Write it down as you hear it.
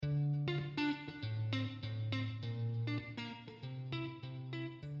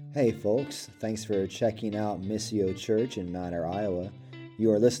Hey folks, thanks for checking out Missio Church in Mount Ayr, Iowa. You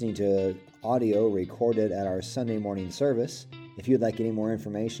are listening to audio recorded at our Sunday morning service. If you'd like any more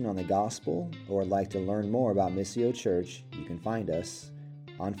information on the gospel or would like to learn more about Missio Church, you can find us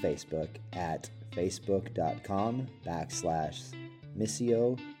on Facebook at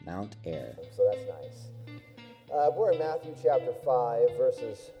facebook.com/Missio Mount Ayr. So that's nice. We're in Matthew chapter 5,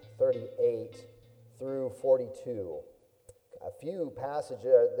 verses 38 through 42. A few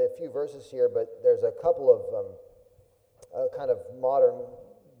verses here, but there's a couple of kind of modern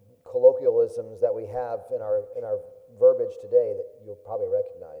colloquialisms that we have in our verbiage today that you'll probably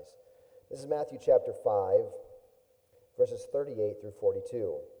recognize. This is Matthew chapter 5, verses 38 through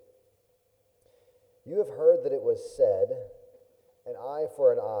 42. You have heard that it was said, an eye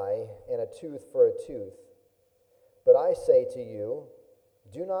for an eye and a tooth for a tooth. But I say to you,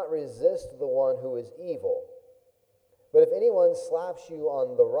 do not resist the one who is evil. But if anyone slaps you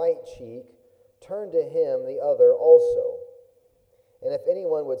on the right cheek, turn to him the other also. And if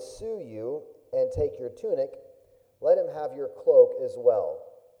anyone would sue you and take your tunic, let him have your cloak as well.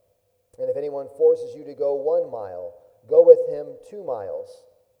 And if anyone forces you to go 1 mile, go with him 2 miles.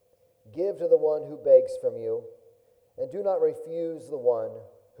 Give to the one who begs from you, and do not refuse the one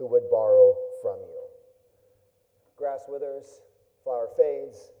who would borrow from you. Grass withers, flower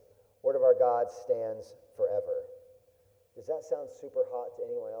fades, word of our God stands forever. Does that sound super hot to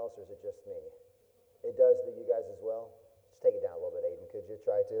anyone else, or is it just me? It does to you guys as well? Just take it down a little bit, Aiden. Could you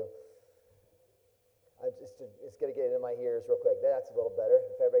try to? It's going to get into my ears real quick. That's a little better,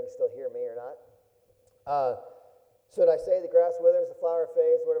 if everybody can still hear me or not. So did I say the grass withers, the flower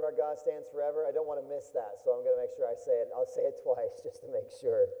fades, word of our God stands forever? I don't want to miss that, so I'm going to make sure I say it. I'll say it twice just to make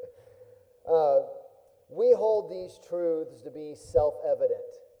sure. We hold these truths to be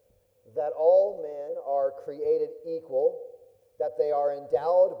self-evident, that all men are created equal, that they are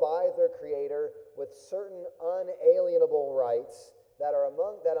endowed by their Creator with certain unalienable rights, that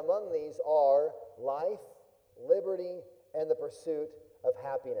among these are life, liberty, and the pursuit of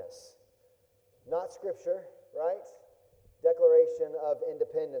happiness. Not Scripture, right? Declaration of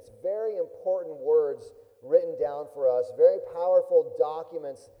Independence. Very important words written down for us. Very powerful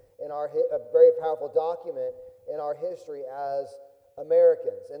documents a very powerful document in our history as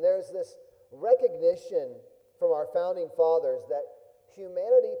Americans. And there's this recognition from our founding fathers that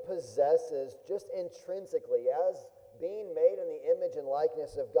humanity possesses just intrinsically, as being made in the image and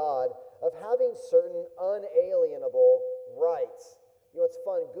likeness of God, of having certain unalienable rights. You know, it's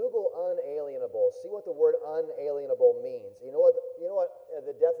fun. Google unalienable. See what the word unalienable means. You know what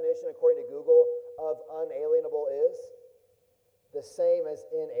the definition according to Google of unalienable is? The same as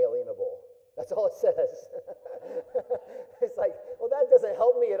inalienable. That's all it says. It's like, well, that doesn't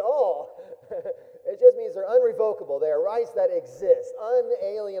help me at all. It just means they're unrevocable. They are rights that exist,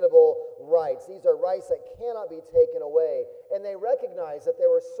 unalienable rights. These are rights that cannot be taken away. And they recognize that there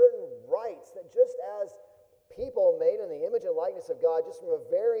were certain rights that just as people made in the image and likeness of God, just from a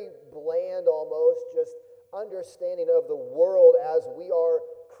very bland almost, just understanding of the world as we are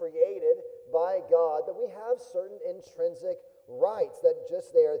created by God, that we have certain intrinsic rights that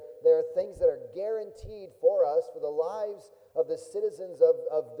just they are things that are guaranteed for us for the lives of the citizens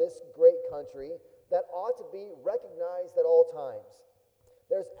of this great country that ought to be recognized at all times.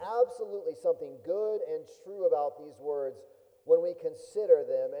 There's absolutely something good and true about these words when we consider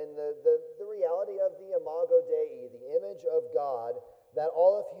them and the reality of the imago Dei, the image of God that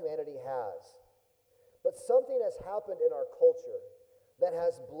all of humanity has. But something has happened in our culture that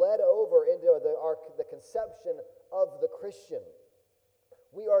has bled over into the conception of the Christian.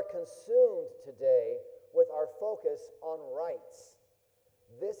 We are consumed today with our focus on rights.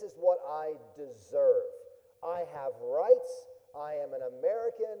 This is what I deserve. I have rights. I am an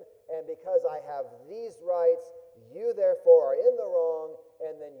American, and because I have these rights, you therefore are in the wrong,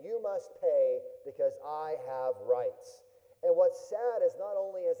 and then you must pay because I have rights. And what's sad is not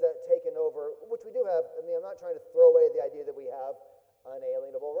only is that taken over, which we do have, I'm not trying to throw away the idea that we have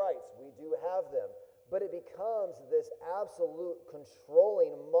unalienable rights. We do have them. But it becomes this absolute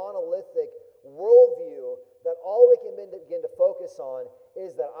controlling, monolithic worldview that all we can begin to focus on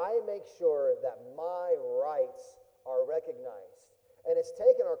is that I make sure that my rights are recognized. And it's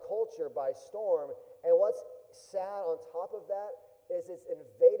taken our culture by storm. And what's sad on top of that is it's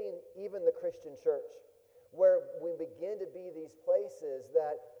invading even the Christian church, where we begin to be these places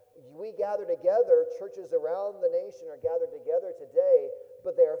that we gather together. Churches around the nation are gathered together today,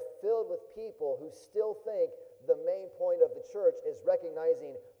 but they are filled with people who still think the main point of the church is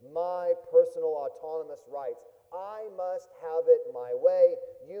recognizing my personal autonomous rights. I must have it my way.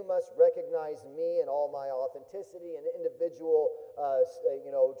 You must recognize me and all my authenticity and individual,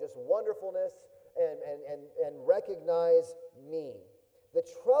 just wonderfulness, and recognize me. The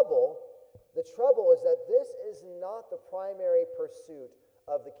trouble is that this is not the primary pursuit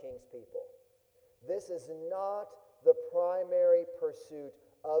of the king's people. This is not the primary pursuit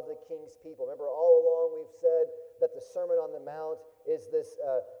of the king's people. Remember, all along we've said that the Sermon on the Mount is this,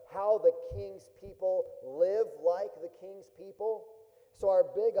 how the king's people live like the king's people. So our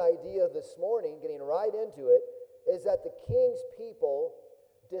big idea this morning, getting right into it, is that the king's people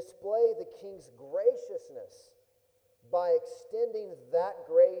display the king's graciousness by extending that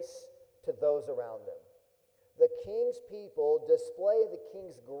grace to those around them. The king's people display the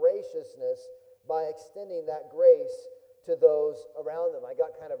king's graciousness by extending that grace to those around them. I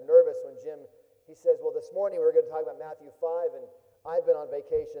got kind of nervous when Jim, he says, well, this morning we were going to talk about Matthew 5, and I've been on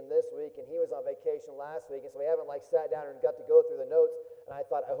vacation this week, and he was on vacation last week, and so we haven't sat down and got to go through the notes, and I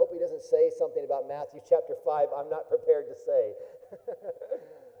thought, I hope he doesn't say something about Matthew chapter 5 I'm not prepared to say.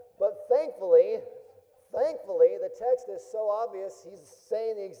 But thankfully, the text is so obvious, he's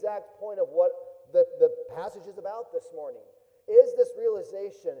saying the exact point of what the passage is about this morning. Is this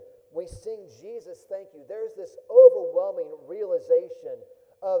realization, we sing Jesus, thank you. There's this overwhelming realization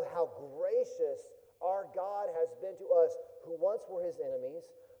of how gracious our God has been to us, who once were his enemies,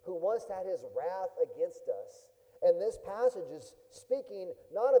 who once had his wrath against us. And this passage is speaking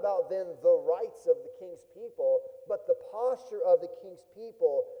not about then the rights of the king's people, but the posture of the king's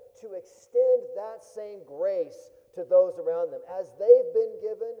people to extend that same grace to those around them. As they've been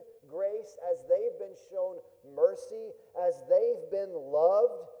given grace, as they've been shown mercy, as they've been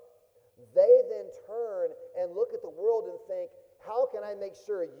loved, they then turn and look at the world and think, how can I make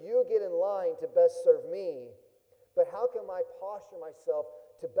sure you get in line to best serve me? But how can I posture myself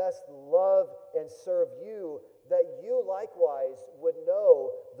to best love and serve you, that you likewise would know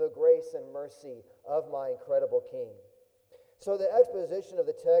the grace and mercy of my incredible King? So the exposition of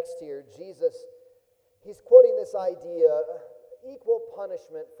the text here, Jesus, he's quoting this idea, equal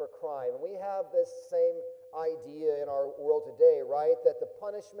punishment for crime. And we have this same idea in our world today, right? That the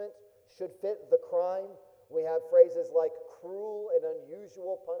punishment should fit the crime. We have phrases like cruel and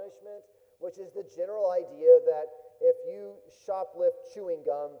unusual punishment, which is the general idea that if you shoplift chewing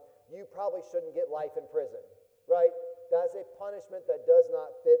gum, you probably shouldn't get life in prison, right? That's a punishment that does not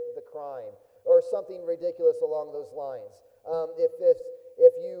fit the crime, or something ridiculous along those lines.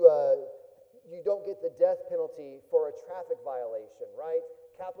 If you don't get the death penalty for a traffic violation, right?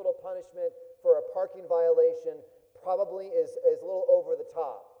 Capital punishment for a parking violation probably is a little over the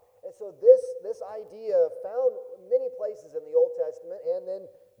top. And so this idea found many places in the Old Testament, and then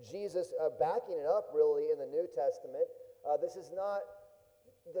Jesus backing it up really in the New Testament. This is not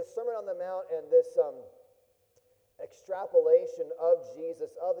the Sermon on the Mount and this extrapolation of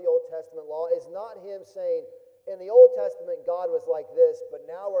Jesus, of the Old Testament law, is not him saying, in the Old Testament, God was like this, but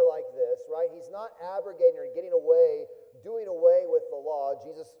now we're like this, right? He's not abrogating or doing away with the law.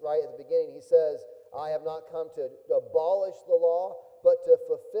 Jesus, right at the beginning, he says, I have not come to abolish the law, but to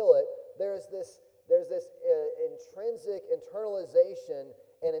fulfill it. There's this intrinsic internalization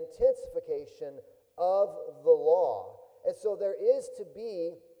and intensification of the law. And so there is to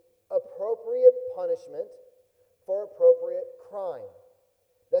be appropriate punishment for appropriate crime.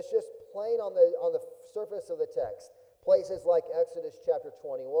 That's just plain on the surface of the text. Places like Exodus chapter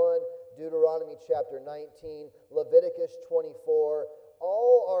 21, Deuteronomy chapter 19, Leviticus 24,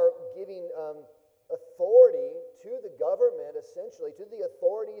 all are giving authority to the government, essentially, to the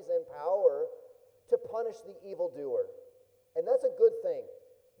authorities in power to punish the evildoer. And that's a good thing.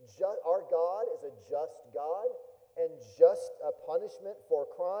 Our God is a just God, and just punishment for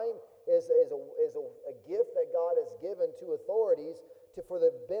crime is a gift that God has given to authorities for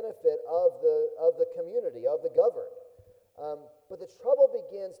the benefit of the community, of the governed. But the trouble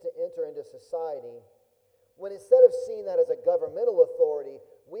begins to enter into society when, instead of seeing that as a governmental authority,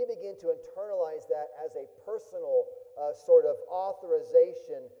 we begin to internalize that as a personal sort of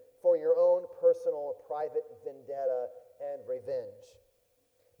authorization for your own personal private vendetta and revenge.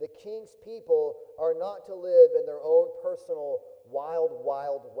 The king's people are not to live in their own personal wild,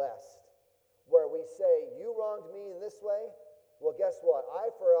 wild west, where we say, you wronged me in this way, well, guess what? Eye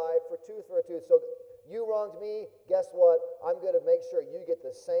for eye, for a tooth. So you wronged me, guess what? I'm going to make sure you get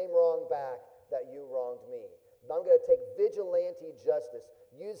the same wrong back that you wronged me. I'm going to take vigilante justice.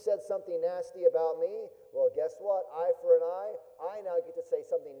 You said something nasty about me, well, guess what? Eye for an eye. I now get to say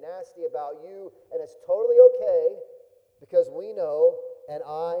something nasty about you, and it's totally okay, because we know an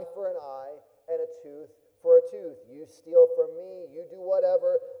eye for an eye and a tooth for a tooth. You steal from me, you do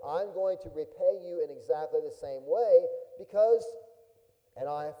whatever, I'm going to repay you in exactly the same way, because an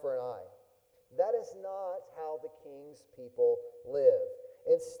eye for an eye. That is not how the king's people live.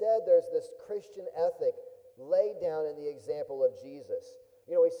 Instead, there's this Christian ethic laid down in the example of Jesus.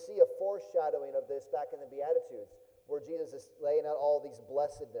 You know, we see a foreshadowing of this back in the Beatitudes, where Jesus is laying out all these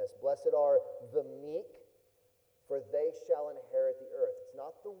blessedness. Blessed are the meek, for they shall inherit the earth. It's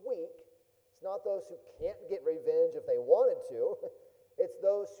not the weak. It's not those who can't get revenge if they wanted to. It's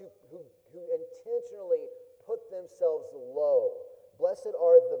those who intentionally put themselves low. Blessed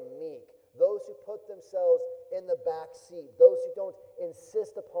are the meek, those who put themselves in the back seat, those who don't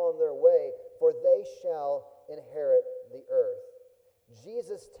insist upon their way, for they shall inherit the earth.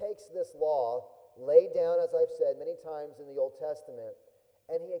 Jesus takes this law, laid down, as I've said many times in the Old Testament,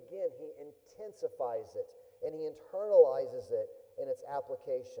 and he intensifies it, and he internalizes it in its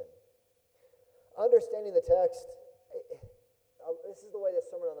application. Understanding the text, this is the way the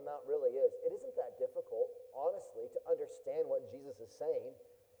Sermon on the Mount really is. It isn't that difficult, honestly, to understand what Jesus is saying.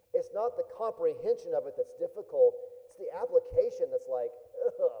 It's not the comprehension of it that's difficult. It's the application that's like,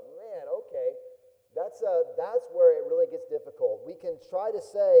 oh, man, okay. That's where it really gets difficult. We can try to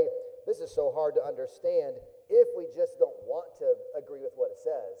say, this is so hard to understand, if we just don't want to agree with what it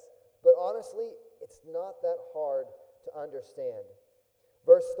says. But honestly, it's not that hard to understand.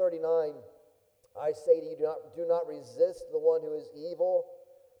 Verse 39, I say to you, do not resist the one who is evil,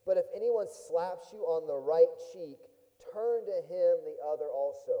 but if anyone slaps you on the right cheek, turn to him the other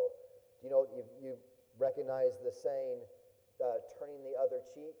also. You know, you recognize the saying, turning the other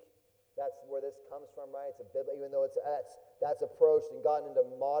cheek? That's where this comes from, right? It's a Bible, even though that's approached and gotten into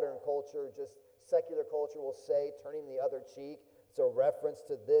modern culture, just secular culture will say turning the other cheek. It's a reference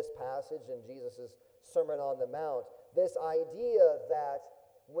to this passage in Jesus' Sermon on the Mount. This idea that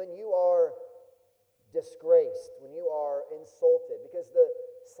when you are disgraced, when you are insulted, because the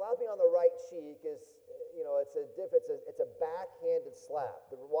slapping on the right cheek is, you know, it's a backhanded slap.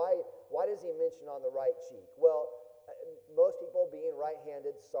 Why does he mention on the right cheek? Well, most people being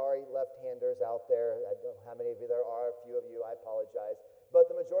right-handed, sorry, left-handers out there, I don't know how many of you there are, a few of you, I apologize,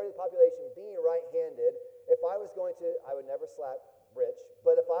 but the majority of the population being right-handed, if I was going to, I would never slap Rich,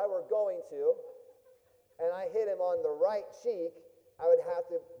 but if I were going to, and I hit him on the right cheek, I would have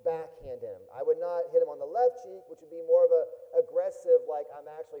to backhand him. I would not hit him on the left cheek, which would be more of a aggressive, like I'm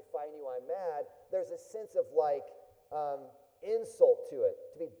actually fighting you, I'm mad. There's a sense of like insult to it,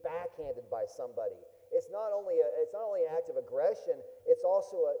 to be backhanded by somebody. It's not only an act of aggression, it's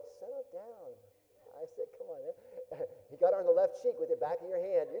also a settle down. I said, come on, man. You got it on the left cheek with the back of your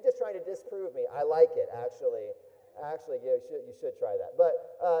hand. You're just trying to disprove me. I like it, actually. Actually, yeah, you should try that. But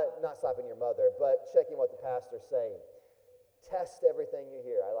not slapping your mother, but checking what the pastor's saying. Test everything you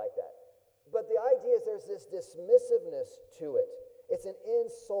hear. I like that. But the idea is there's this dismissiveness to it. It's an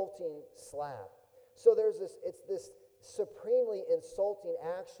insulting slap. So it's this supremely insulting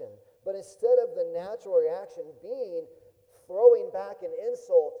action. But instead of the natural reaction being throwing back an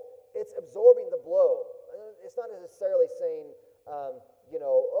insult, it's absorbing the blow. It's not necessarily saying,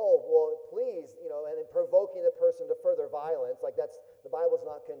 oh, well, please, and then provoking the person to further violence. Like the Bible's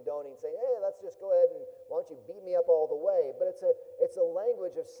not condoning saying, hey, let's just go ahead and why don't you beat me up all the way? But it's a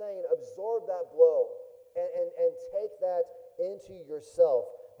language of saying absorb that blow and take that into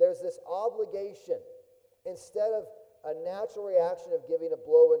yourself. There's this obligation. Instead of a natural reaction of giving a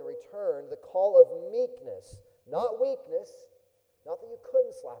blow in return, the call of meekness, not weakness, not that you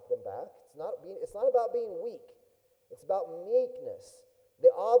couldn't slap them back. It's not about being weak. It's about meekness. The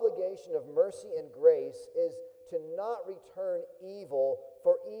obligation of mercy and grace is to not return evil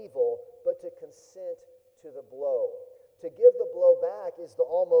for evil, but to consent to the blow. To give the blow back is to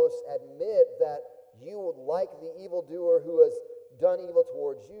almost admit that you would like the evildoer who has done evil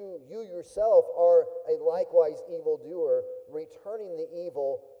towards you. You yourself are a likewise evildoer, returning the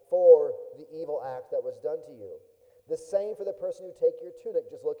evil for the evil act that was done to you. The same for the person who take your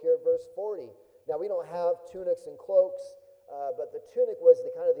tunic. Just look here at verse 40. Now, we don't have tunics and cloaks, but the tunic was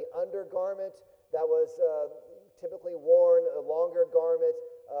the kind of the undergarment that was typically worn, a longer garment,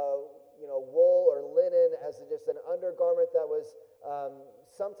 wool or linen as just an undergarment that was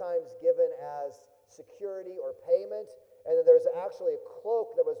sometimes given as security or payment. And then there's actually a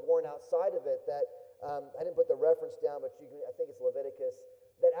cloak that was worn outside of it that, I didn't put the reference down, but I think it's Leviticus,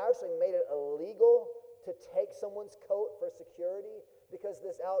 that actually made it illegal to take someone's coat for security, because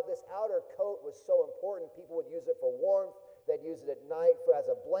this outer coat was so important. People would use it for warmth. They'd use it at night as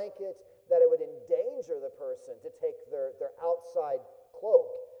a blanket, that it would endanger the person to take their outside cloak.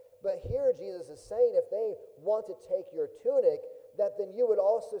 But here Jesus is saying if they want to take your tunic, that then you would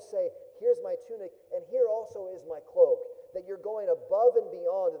also say, here's my tunic, and here also is my cloak. That you're going above and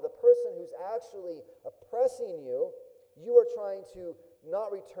beyond. To the person who's actually oppressing you, you are trying to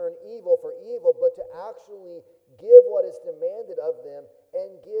not return evil for evil, but to actually give what is demanded of them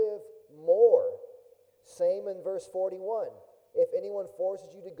and give more. Same in verse 41. If anyone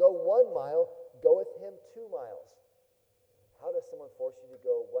forces you to go 1 mile, go with him 2 miles. How does someone force you to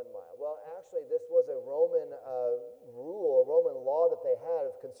go 1 mile? Well, actually, this was a Roman rule, a Roman law that they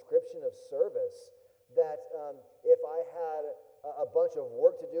had of conscription of service, that if I had a bunch of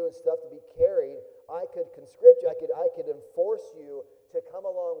work to do and stuff to be carried, I could conscript you, I could enforce you to come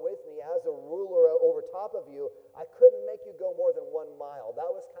along with me as a ruler over top of you. I couldn't make you go more than 1 mile. That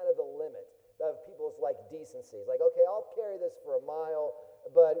was kind of the limit of people's decency. It's like, okay, I'll carry this for 1 mile,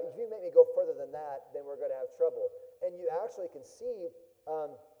 but if you make me go further than that, then we're going to have trouble. And you actually can see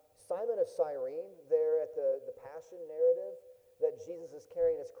Simon of Cyrene there at the Passion narrative, that Jesus is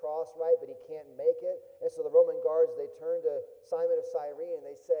carrying his cross, right, but he can't make it. And so the Roman guards, they turn to Simon of Cyrene and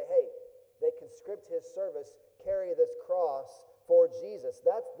they say, hey, they conscript his service, carry this cross for Jesus.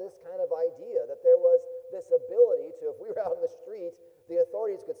 That's this kind of idea, that there was this ability to, if we were out in the street, the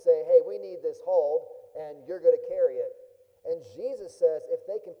authorities could say, hey, we need this hauled, and you're going to carry it. And Jesus says, if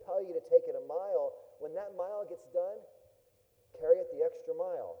they compel you to take it 1 mile, when that mile gets done, carry it the extra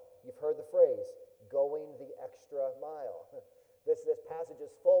mile. You've heard the phrase, going the extra mile. This passage is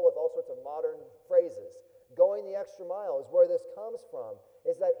full with all sorts of modern phrases. Going the extra mile is where this comes from,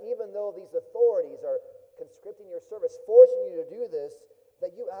 is that even though these authorities are conscripting your service, forcing you to do this,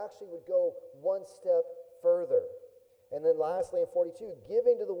 that you actually would go one step further. And then lastly in 42,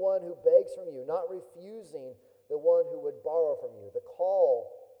 giving to the one who begs from you, not refusing the one who would borrow from you. The call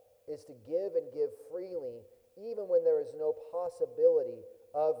is to give and give freely, even when there is no possibility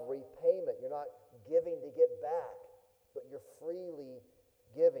of repayment. You're not giving to get back, but you're freely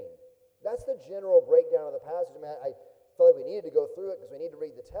giving. That's the general breakdown of the passage. I felt like we needed to go through it because we need to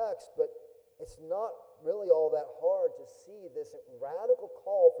read the text, but it's not really all that hard to see this radical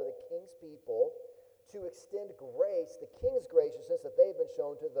call for the king's people to extend grace, the king's graciousness that they've been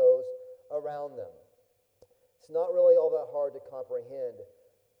shown to those around them. It's not really all that hard to comprehend,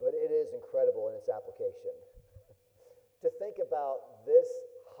 but it is incredible in its application. To think about this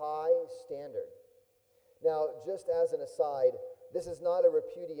high standard. Now, just as an aside, this is not a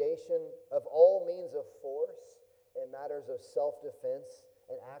repudiation of all means of force in matters of self-defense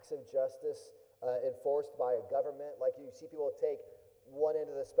and acts of justice enforced by a government. Like you see people take one end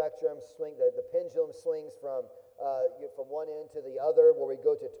of the spectrum, swing the pendulum swings from one end to the other, where we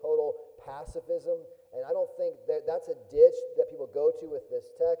go to total pacifism. And I don't think that's a ditch that people go to with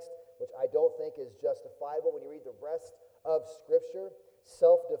this text, which I don't think is justifiable when you read the rest of Scripture.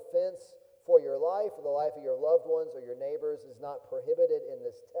 Self-defense for your life, or the life of your loved ones or your neighbors, is not prohibited in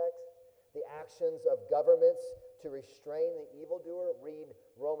this text. The actions of governments to restrain the evildoer, read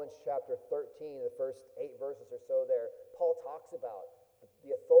Romans chapter 13, the first 8 verses or so there. Paul talks about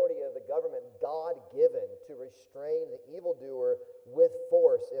the authority of the government, God-given, to restrain the evildoer with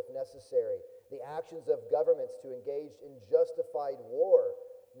force if necessary. The actions of governments to engage in justified war,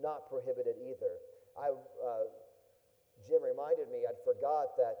 not prohibited either. Jim reminded me, I'd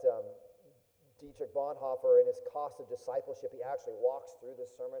forgot that Dietrich Bonhoeffer, in his Cost of Discipleship, he actually walks through the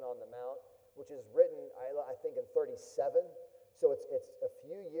Sermon on the Mount, which is written, I think, in 37. So it's a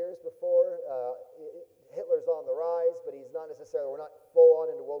few years before Hitler's on the rise, but he's not necessarily, we're not full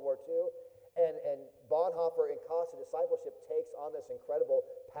on into World War II. And Bonhoeffer, in Cost of Discipleship, takes on this incredible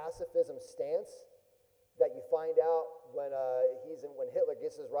pacifism stance that you find out when Hitler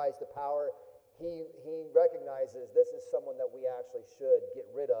gets his rise to power. He recognizes this is someone that we actually should get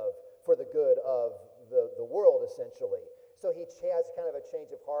rid of for the good of the world, essentially. So he has kind of a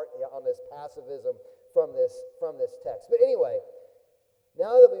change of heart on this pacifism from this text. But anyway,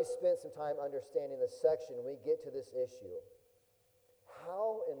 now that we've spent some time understanding this section, we get to this issue.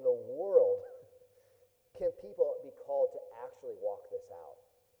 How in the world can people be called to actually walk this out?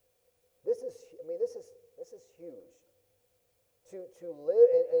 This is huge. To live,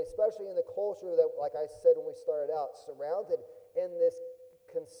 and especially in the culture that, like I said when we started out, surrounded in this,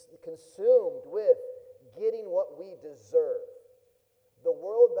 consumed with getting what we deserve. The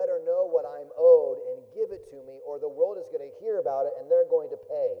world better know what I'm owed and give it to me, or the world is going to hear about it and they're going to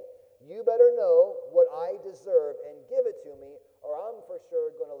pay. You better know what I deserve and give it to me, or I'm for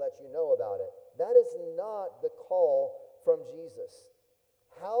sure going to let you know about it. That is not the call from Jesus.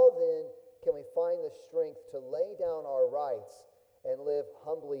 How then can we find the strength to lay down our rights and live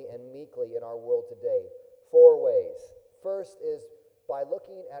humbly and meekly in our world today? 4 ways. First is by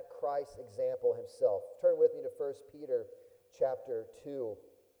looking at Christ's example himself. Turn with me to 1 Peter chapter 2.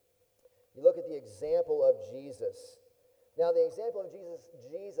 You look at the example of Jesus. Now, the example of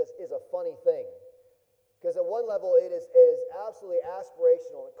Jesus is a funny thing. Because at one level, it is absolutely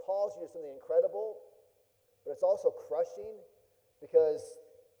aspirational. It calls you to something incredible, but it's also crushing because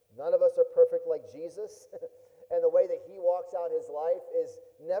none of us are perfect like Jesus. And the way that he walks out his life is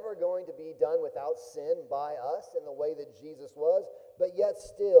never going to be done without sin by us in the way that Jesus was. But yet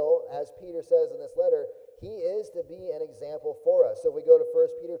still, as Peter says in this letter, he is to be an example for us. So if we go to 1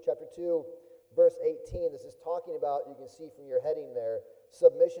 Peter chapter 2, verse 18, this is talking about, you can see from your heading there,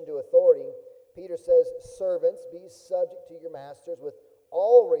 submission to authority. Peter says, servants, be subject to your masters with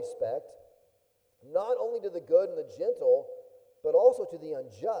all respect, not only to the good and the gentle, but also to the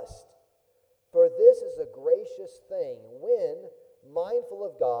unjust. For this is a gracious thing when, mindful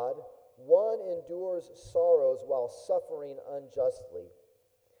of God, one endures sorrows while suffering unjustly.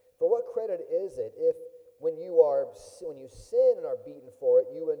 For what credit is it if when you sin and are beaten for it,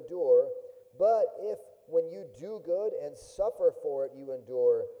 you endure, but if when you do good and suffer for it, you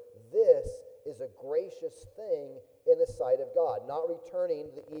endure, this is a gracious thing in the sight of God, not returning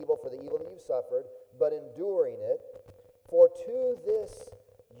the evil for the evil that you've suffered, but enduring it. For to this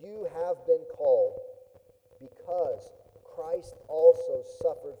you have been called, because Christ also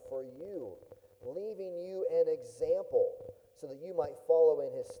suffered for you, leaving you an example, so that you might follow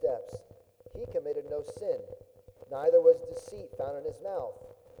in his steps. He committed no sin, neither was deceit found in his mouth.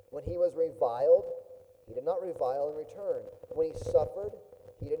 When he was reviled, he did not revile in return. When he suffered,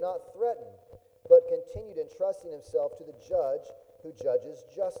 he did not threaten, but continued entrusting himself to the judge who judges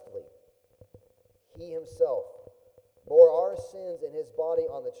justly. He himself bore our sins in his body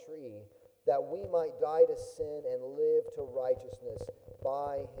on the tree, that we might die to sin and live to righteousness.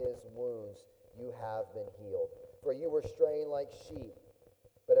 By his wounds you have been healed. For you were straying like sheep,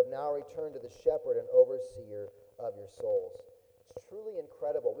 but have now returned to the shepherd and overseer of your souls. It's truly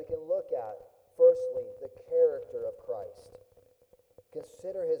incredible. We can look at, firstly, the character of Christ.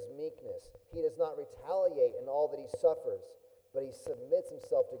 Consider his meekness. He does not retaliate in all that he suffers, but he submits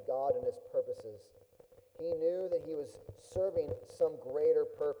himself to God and his purposes. He knew that he was serving some greater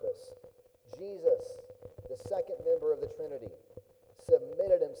purpose. Jesus, the second member of the Trinity,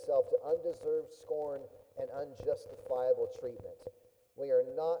 submitted himself to undeserved scorn and unjustifiable treatment. We are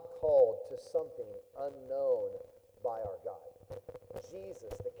not called to something unknown by our God.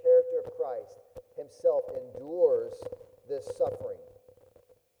 Jesus, the character of Christ, himself endures this suffering.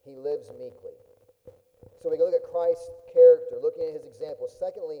 He lives meekly. So we can look at Christ's character, looking at his example.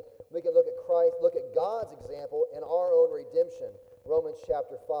 Secondly, we can look at God's example in our own redemption. Romans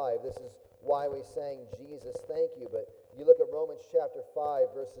chapter 5. This is why we sang Jesus, thank you. But you look at Romans chapter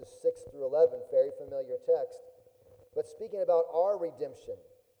 5, verses 6 through 11, very familiar text. But speaking about our redemption,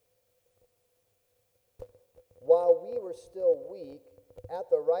 while we were still weak, at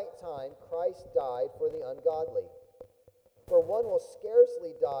the right time, Christ died for the ungodly. For one will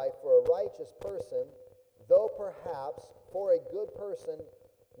scarcely die for a righteous person, though perhaps for a good person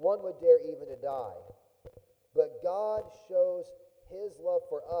one would dare even to die. But God shows his love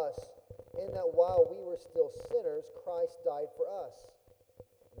for us in that while we were still sinners, Christ died for us.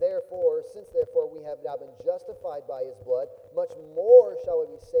 Since therefore we have now been justified by his blood, much more shall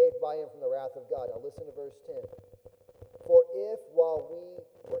we be saved by him from the wrath of God. Now listen to verse 10. For if while we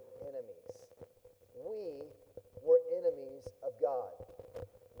were enemies of God,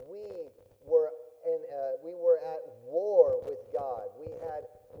 we were at war with God. We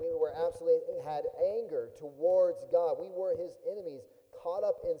had anger towards God. We were his enemies, caught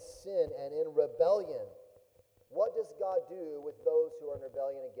up in sin and in rebellion. What does God do with those who are in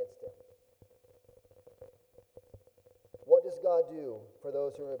rebellion against him? What does God do for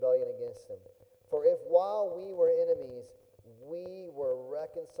those who are in rebellion against him? For if while we were enemies, we were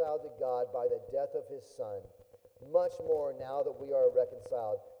reconciled to God by the death of his Son, much more now that we are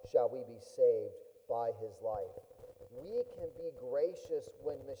reconciled, shall we be saved by his life. We can be gracious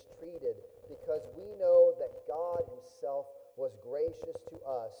when mistreated because we know that God himself was gracious to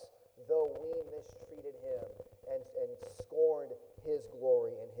us, though we mistreated him and scorned his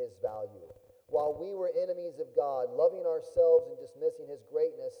glory and his value. While we were enemies of God, loving ourselves and dismissing his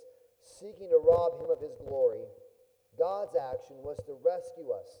greatness, seeking to rob him of his glory, God's action was to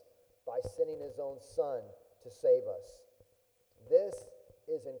rescue us by sending his own Son to save us. This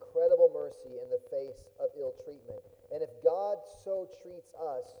is incredible mercy in the face of ill treatment. And if God so treats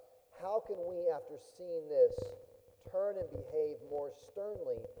us, how can we, after seeing this, turn and behave more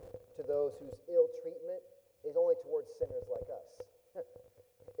sternly to those whose ill treatment is only towards sinners like us?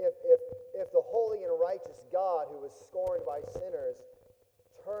 If the holy and righteous God, who was scorned by sinners,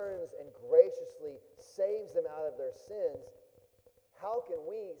 turns and graciously saves them out of their sins, How can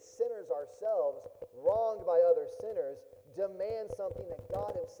we, sinners ourselves, wronged by other sinners, demand something that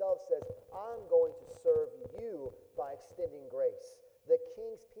God himself says, I'm going to serve you by extending grace? The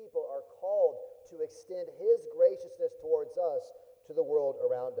king's people are called to extend his graciousness towards us to the world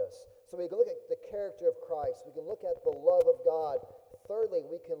around us. So we can look at the character of Christ. We can look at the love of God. Thirdly,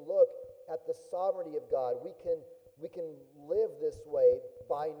 we can look at the sovereignty of God. We can live this way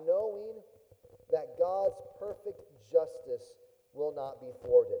by knowing that God's perfect justice will not be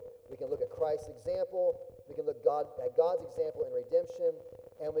thwarted. We can look at Christ's example. We can look at God's example in redemption.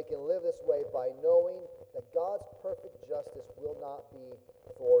 And we can live this way by knowing that God's perfect justice will not be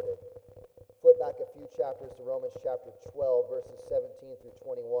thwarted. Flip back a few chapters to Romans chapter 12, verses 17 through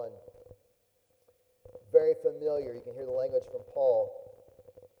 21. Very familiar. You can hear the language from Paul.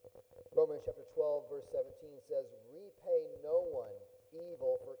 Romans chapter 12, verse 17 says, Repay no one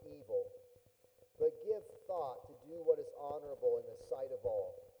evil for evil, but give thought to do what is honorable in the sight of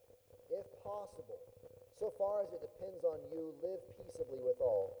all. If possible, so far as it depends on you, live peaceably with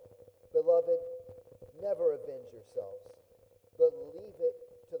all. Beloved, never avenge yourselves, but leave it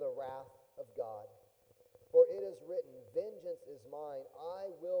to the wrath of God. For it is written, Vengeance is mine, I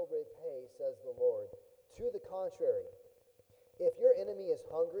will repay, says the Lord. To the contrary, if your enemy is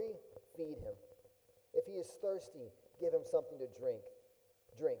hungry, feed him. If he is thirsty, give him something to drink.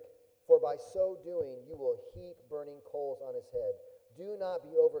 For by so doing, you will heap burning coals on his head. Do not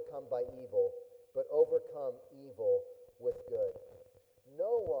be overcome by evil, but overcome evil with good.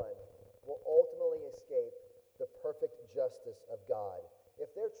 No one will ultimately escape the perfect justice of God.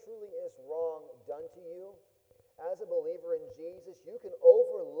 If there truly is wrong done to you, as a believer in Jesus, you can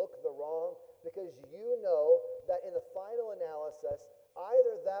overlook the wrong because you know that in the final analysis,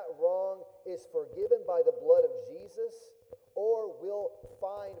 either that wrong is forgiven by the blood of Jesus or will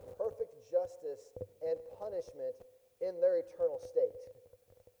find perfect justice and punishment in their eternal state.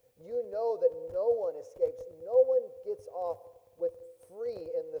 You know that no one escapes, no one gets off with free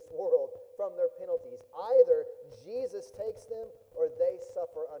in this world from their penalties. Either Jesus takes them or they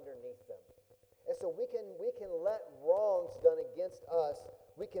suffer underneath them. And so we can let wrongs done against us,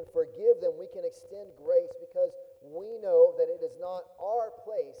 we can forgive them, we can extend grace because we know that it is not our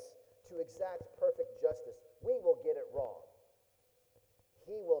place to exact perfect justice. We will get it wrong.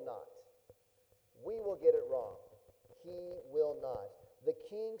 He will not. We will get it wrong. He will not. The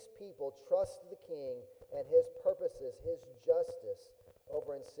king's people trust the king and his purposes, his justice,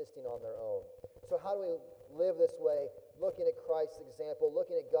 over insisting on their own. So how do we live this way? Looking at Christ's example,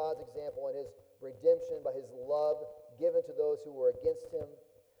 looking at God's example and his redemption by his love given to those who were against him,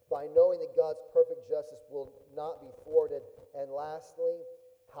 by knowing that God's perfect justice will not be thwarted. And lastly,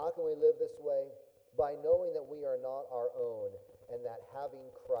 how can we live this way? By knowing that we are not our own and that having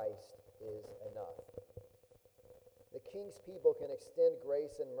Christ is enough. The king's people can extend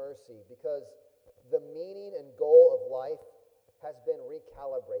grace and mercy because the meaning and goal of life has been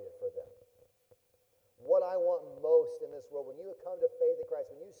recalibrated for them. What I want most in this world, when you come to faith in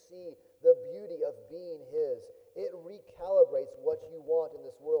Christ, when you see the beauty of being his, it recalibrates what you want in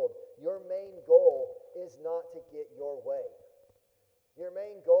this world. Your main goal is not to get your way. Your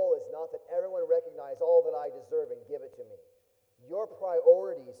main goal is not that everyone recognize all that I deserve and give it to me. Your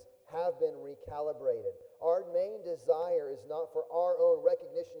priorities have been recalibrated. Our main desire is not for our own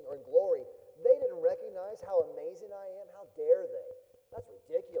recognition or glory. They didn't recognize how amazing I am. How dare they? That's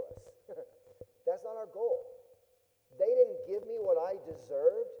ridiculous. That's not our goal. They didn't give me what I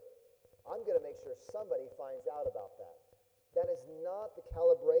deserved. I'm going to make sure somebody finds out about that. That is not the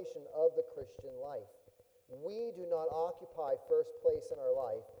calibration of the Christian life. We do not occupy first place in our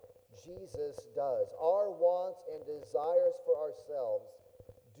life. Jesus does. Our wants and desires for ourselves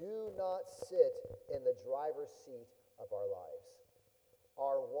do not sit in the driver's seat of our lives.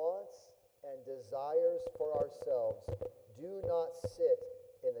 Our wants and desires for ourselves do not sit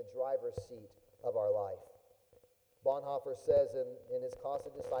in the driver's seat of our life. Bonhoeffer says in his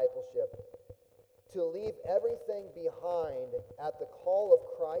Constant Discipleship, to leave everything behind at the call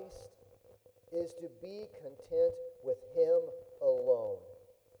of Christ is to be content with him alone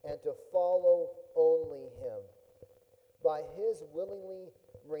and to follow only him. By his willingly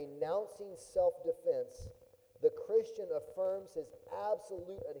renouncing self-defense, the Christian affirms his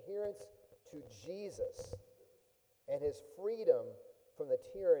absolute adherence to Jesus and his freedom from the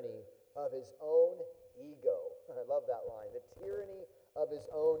tyranny of his own ego. I love that line. The tyranny of his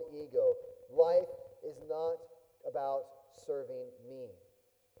own ego. Life is not about serving me.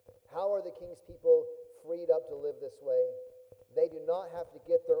 How are the king's people freed up to live this way? They do not have to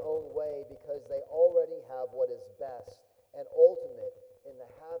get their own way because they already have what is best and ultimate in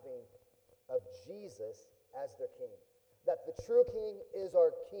the having of Jesus as their king. that the true King is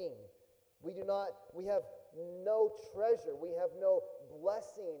our King. We have no treasure. We have no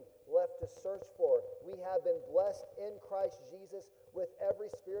blessing left to search for. We have been blessed in Christ Jesus with every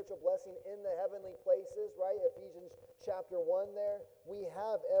spiritual blessing in the heavenly places, right? Ephesians chapter 1 there. We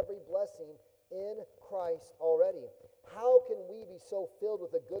have every blessing in Christ already. How can we be so filled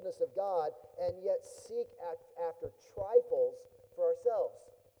with the goodness of God and yet seek after trifles for ourselves?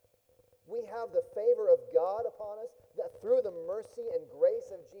 We have the favor of God upon us, that through the mercy and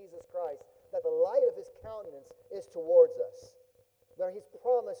grace of Jesus Christ, that the light of his countenance is towards us. Now he's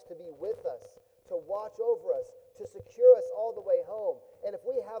promised to be with us, to watch over us, to secure us all the way home. And if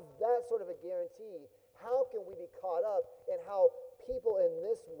we have that sort of a guarantee, how can we be caught up in how people in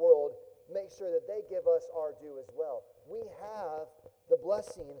this world make sure that they give us our due as well? We have the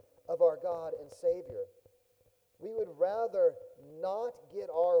blessing of our God and Savior. We would rather not get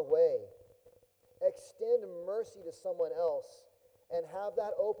our way, extend mercy to someone else, and have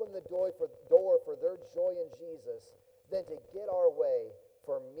that open the door for their joy in Jesus than to get our way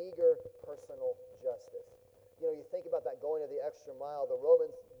for meager personal justice. You think about that going of the extra mile, the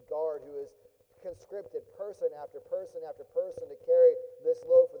Roman guard who is conscripted person after person after person to carry this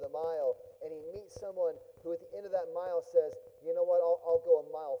load for the mile, and he meets someone who at the end of that mile says, you know what, I'll go a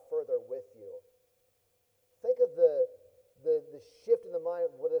mile further with you. Think of the shift in the mind.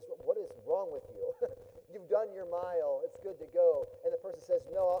 What is wrong with you? You've done your mile. It's good to go. And the person says,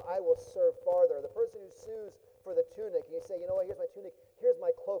 no, I will serve farther. The person who sues for the tunic, and you say, you know what, here's my tunic, here's my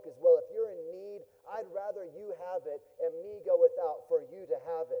cloak as well. If you're in need, I'd rather you have it and me go without for you to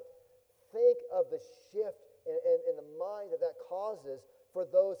have it. Think of the shift in the mind that causes for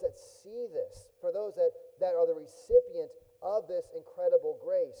those that see this, for those that are the recipient of this incredible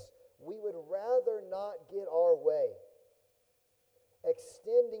grace. We would rather not get our way.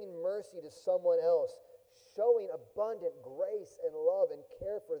 Extending mercy to someone else, showing abundant grace and love and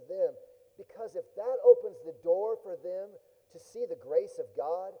care for them. Because if that opens the door for them to see the grace of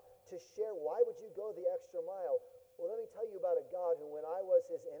God, to share, why would you go the extra mile? Well, let me tell you about a God who, when I was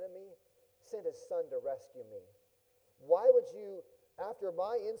his enemy, sent his son to rescue me. Why would you, after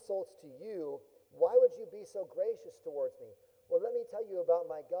my insults to you, why would you be so gracious towards me? Well, let me tell you about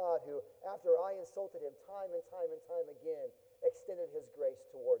my God who, after I insulted him time and time and time again, extended his grace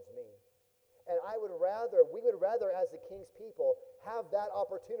towards me. And we would rather as the King's people have that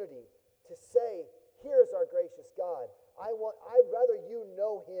opportunity to say, here's our gracious God. I'd rather you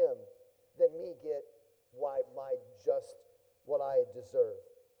know him than me get what I deserve.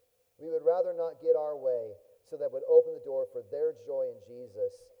 We would rather not get our way so that would open the door for their joy in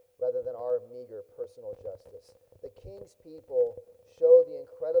Jesus rather than our meager personal justice. The King's people show the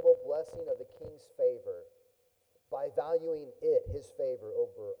incredible blessing of the King's favor by valuing his favor,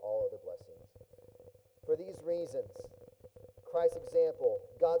 over all other blessings. For these reasons, Christ's example,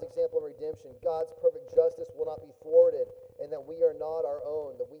 God's example of redemption, God's perfect justice will not be thwarted, and that we are not our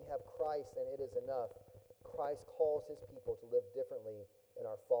own, that we have Christ and it is enough. Christ calls his people to live differently in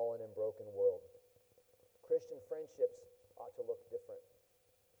our fallen and broken world. Christian friendships ought to look different.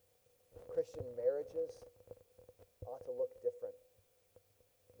 Christian marriages ought to look different.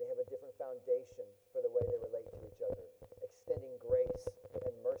 They have a different foundation for the way they relate to each other, extending grace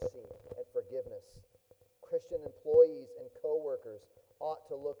and mercy and forgiveness. Christian employees and co-workers ought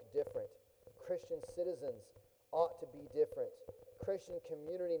to look different. Christian citizens ought to be different. Christian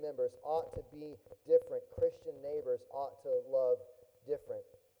community members ought to be different. Christian neighbors ought to love different.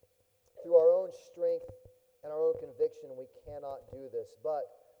 Through our own strength and our own conviction, we cannot do this, but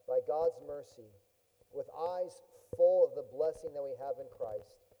by God's mercy, with eyes full of the blessing that we have in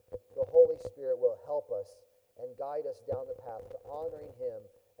Christ, the Holy Spirit will help us and guide us down the path to honoring him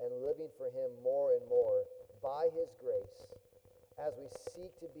and living for him more and more by his grace as we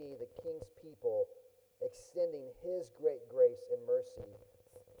seek to be the King's people, extending his great grace and mercy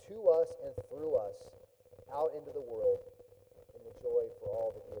to us and through us out into the world in the joy for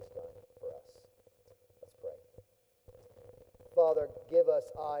all that he has done for us. Let's pray. Father, give us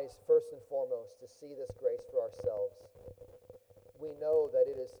eyes first and foremost to see this grace for ourselves. We know that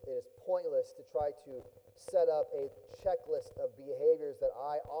it is pointless to try to set up a checklist of behaviors that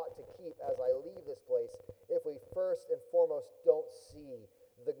I ought to keep as I leave this place if we first and foremost don't see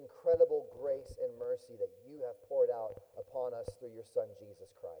the incredible grace and mercy that you have poured out upon us through your Son, Jesus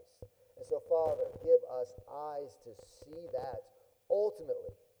Christ. And so, Father, give us eyes to see that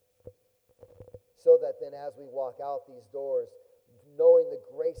ultimately, so that then as we walk out these doors, knowing the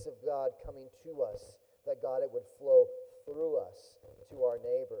grace of God coming to us, that God, it would flow through us to our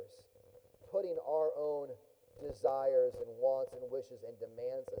neighbors, putting our own desires and wants and wishes and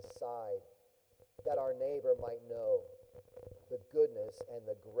demands aside, that our neighbor might know the goodness and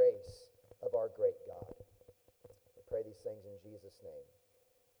the grace of our great God. We pray these things in Jesus' name.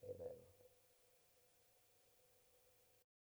 Amen.